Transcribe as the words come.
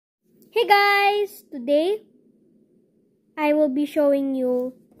Hey guys! Today, I will be showing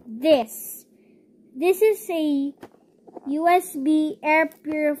you this. This is a USB air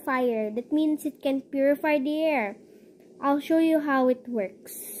purifier. That means it can purify the air. I'll show you how it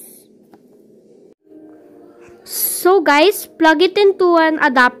works. So guys, plug it into an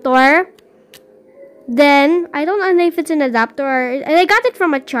adapter. Then, I don't know if it's an adapter or I got it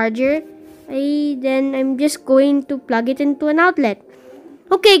from a charger. Then I'm just going to plug it into an outlet.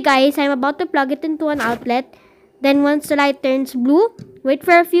 Okay guys, I'm about to plug it into an outlet. Then once the light turns blue, wait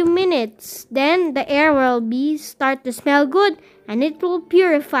for a few minutes. Then the air will start to smell good and it will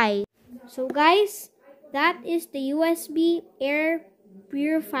purify. So guys, that is the USB air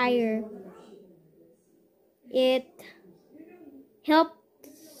purifier. It helps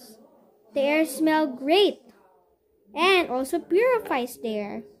the air smell great and also purifies the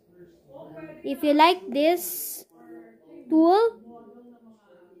air. If you like this tool,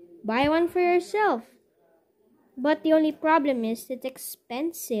 buy one for yourself. But the only problem is it's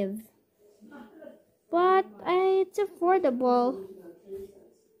expensive. But it's affordable.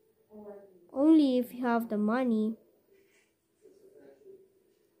 Only if you have the money.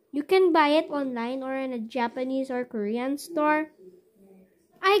 You can buy it online or in a Japanese or Korean store.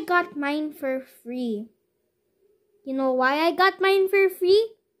 I got mine for free. You know why I got mine for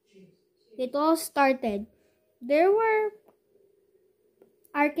free? It all started. There were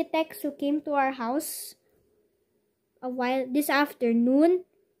architects who came to our house this afternoon.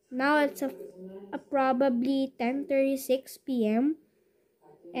 Now it's probably 10:36 p.m.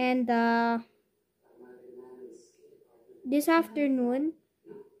 and this afternoon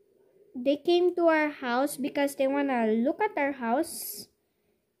they came to our house because they wanna look at our house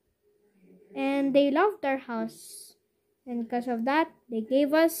and they loved our house, and because of that they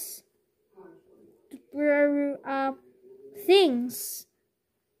gave us things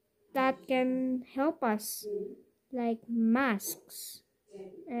that can help us, like masks,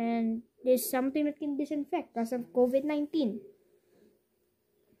 and there's something that can disinfect because of COVID-19.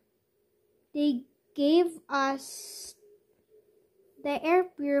 They gave us the air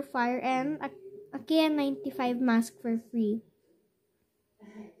purifier and a KN95 mask for free.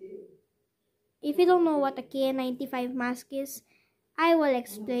 If you don't know what a KN95 mask is, I will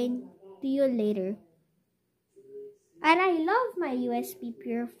explain to you later. And I love my USB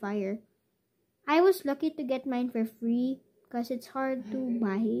purifier. I was lucky to get mine for free because it's hard to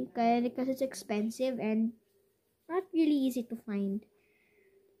buy, because it's expensive and not really easy to find.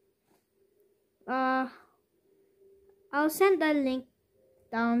 I'll send a link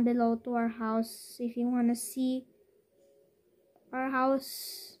down below to our house if you want to see our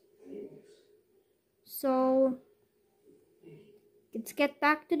house. So let's get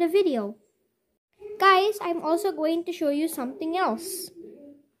back to the video. Guys, I'm also going to show you something else.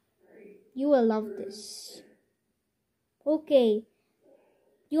 You will love this. Okay,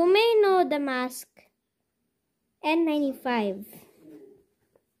 you may know the mask N95.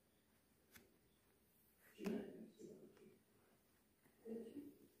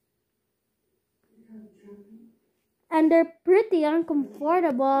 And they're pretty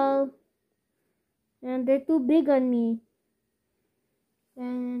uncomfortable. And they're too big on me.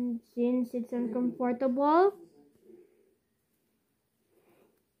 And since it's uncomfortable,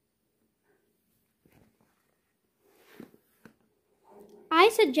 I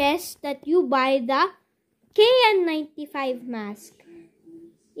suggest that you buy the KN95 mask.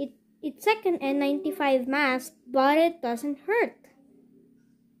 It's like an N95 mask, but it doesn't hurt.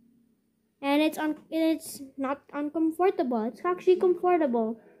 And it's not uncomfortable. It's actually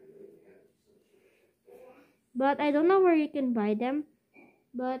comfortable. But I don't know where you can buy them.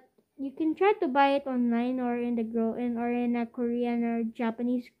 But you can try to buy it online or in a Korean or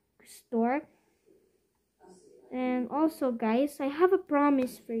Japanese store. And also, guys, I have a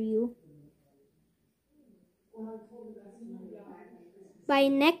promise for you. By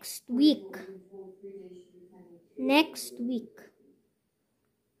next week,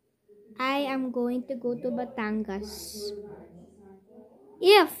 I am going to go to Batangas.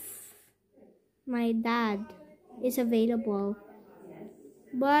 If my dad is available.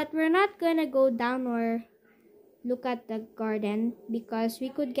 But we're not gonna go down or look at the garden because we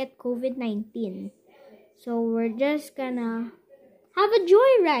could get COVID-19. So we're just gonna have a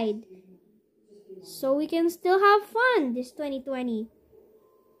joyride so we can still have fun this 2020.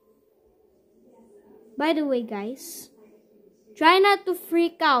 By the way, guys, try not to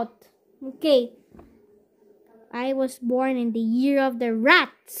freak out. Okay, I was born in the year of the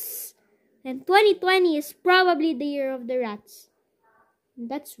rats, and 2020 is probably the year of the rats.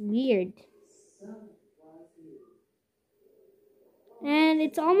 That's weird. And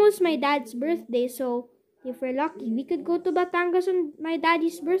it's almost my dad's birthday, so if we're lucky, we could go to Batangas on my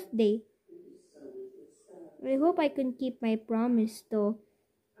daddy's birthday. I hope I can keep my promise though.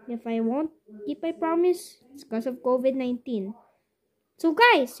 If I won't keep my promise, it's because of COVID-19. So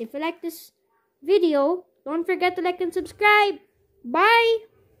guys, if you like this video, don't forget to like and subscribe. Bye!